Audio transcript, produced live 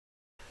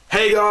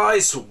Hey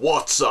guys,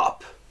 what's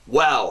up?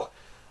 Well,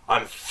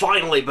 I'm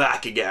finally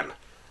back again,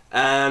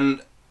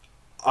 and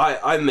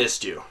I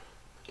missed you,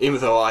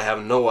 even though I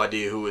have no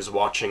idea who is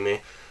watching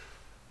me.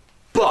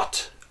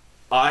 But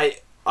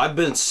I've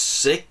been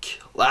sick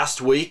last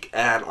week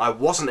and I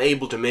wasn't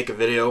able to make a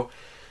video,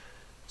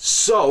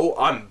 so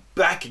I'm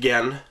back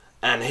again,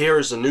 and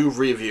here's a new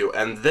review,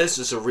 and this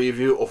is a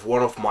review of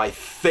one of my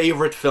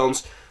favorite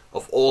films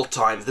of all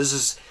time. This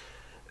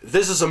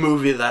is a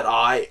movie that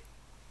I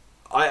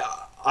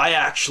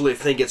actually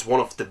think it's one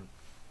of the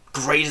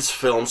greatest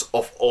films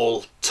of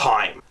all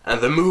time.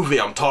 And the movie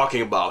I'm talking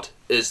about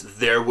is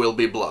There Will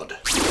Be Blood.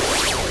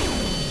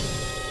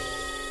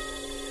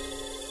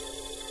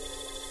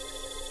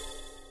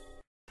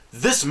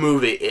 This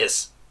movie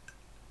is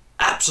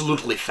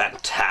absolutely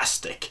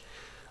fantastic.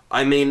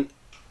 I mean,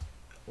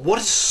 what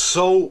is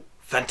so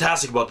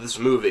fantastic about this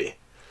movie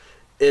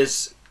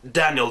is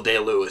Daniel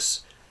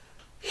Day-Lewis.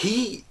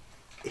 He's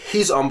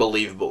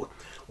unbelievable.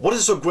 What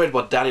is so great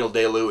about Daniel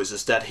Day-Lewis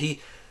is that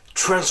he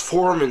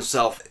transformed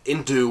himself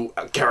into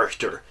a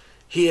character.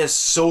 He is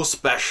so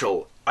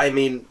special. I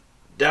mean,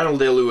 Daniel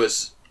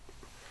Day-Lewis,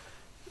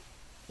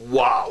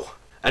 wow.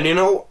 And you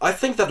know, I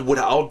think that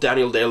without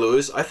Daniel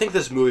Day-Lewis, I think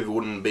this movie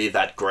wouldn't be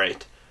that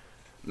great.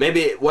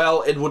 Maybe,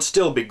 well, it would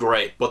still be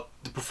great, but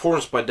the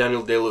performance by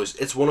Daniel Day-Lewis,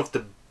 it's one of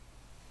the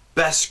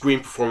best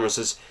screen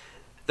performances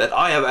that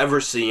I have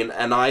ever seen,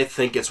 and I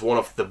think it's one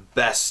of the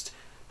best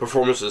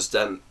performances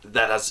that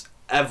has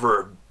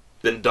ever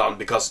been done,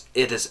 because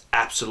it is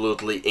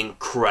absolutely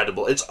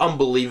incredible. It's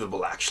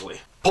unbelievable, actually.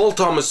 Paul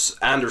Thomas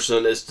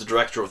Anderson is the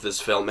director of this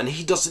film, and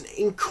he does an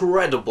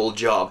incredible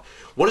job.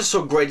 What is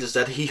so great is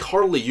that he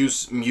hardly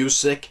uses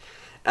music,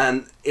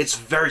 and it's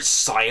very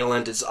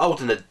silent. It's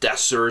out in the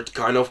desert,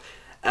 kind of,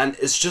 and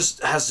it's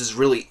just has this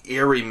really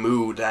eerie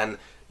mood, and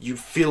you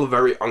feel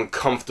very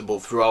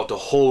uncomfortable throughout the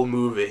whole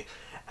movie.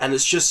 And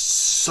it's just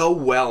so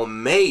well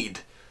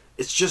made.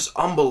 It's just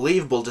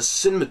unbelievable. The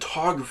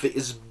cinematography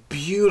is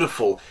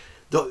beautiful.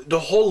 The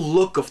whole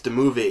look of the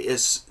movie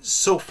is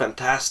so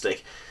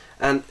fantastic.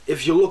 And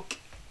if you look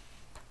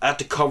at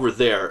the cover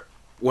there,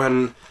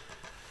 when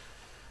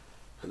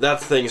that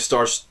thing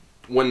starts,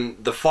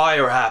 when the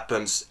fire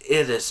happens,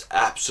 it is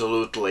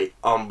absolutely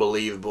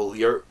unbelievable.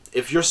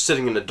 If you're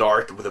sitting in the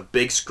dark with a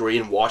big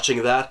screen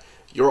watching that,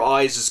 your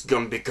eyes is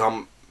gonna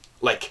become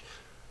like,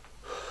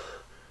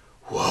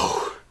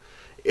 whoa.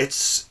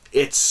 It's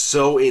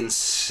so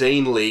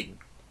insanely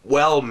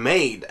well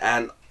made,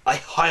 and I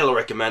highly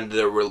recommend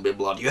There Will Be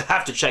Blood. You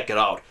have to check it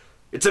out.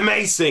 It's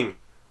amazing.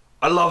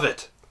 I love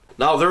it.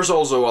 Now, there's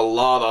also a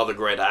lot of other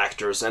great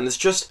actors, and it's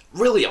just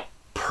really a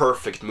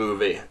perfect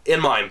movie,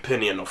 in my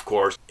opinion, of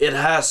course. It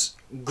has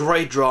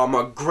great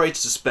drama, great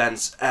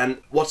suspense,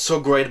 and what's so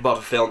great about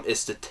the film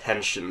is the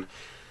tension,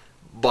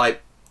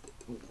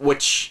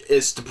 which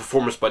is the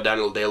performance by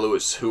Daniel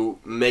Day-Lewis, who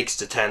makes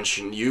the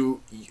tension. You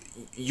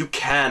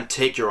can't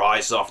take your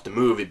eyes off the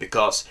movie,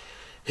 because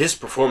his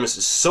performance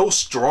is so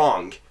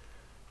strong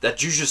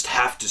that you just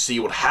have to see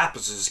what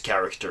happens to his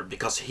character,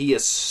 because he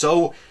is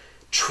so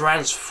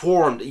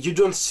transformed. You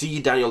don't see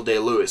Daniel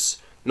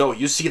Day-Lewis. No,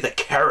 you see the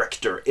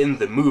character in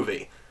the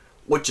movie,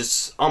 which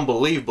is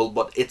unbelievable,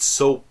 but it's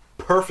so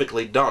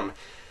perfectly done.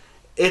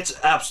 It's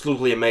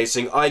absolutely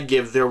amazing. I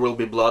give There Will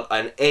Be Blood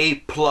an A+++++.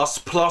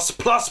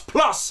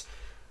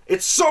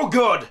 It's so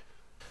good!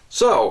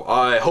 So,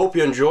 I hope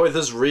you enjoyed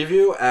this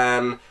review,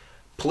 and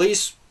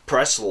please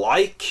press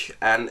like,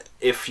 and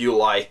if you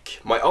like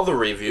my other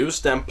reviews,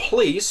 then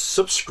please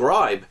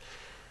subscribe.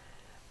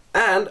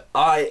 And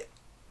I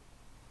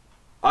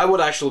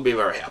would actually be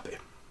very happy.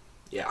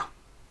 Yeah.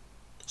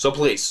 So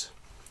please,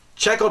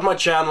 check out my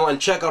channel and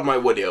check out my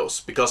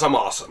videos, because I'm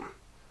awesome.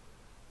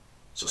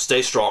 So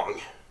stay strong,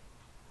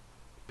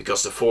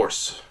 because the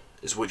Force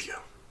is with you.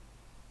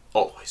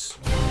 Always.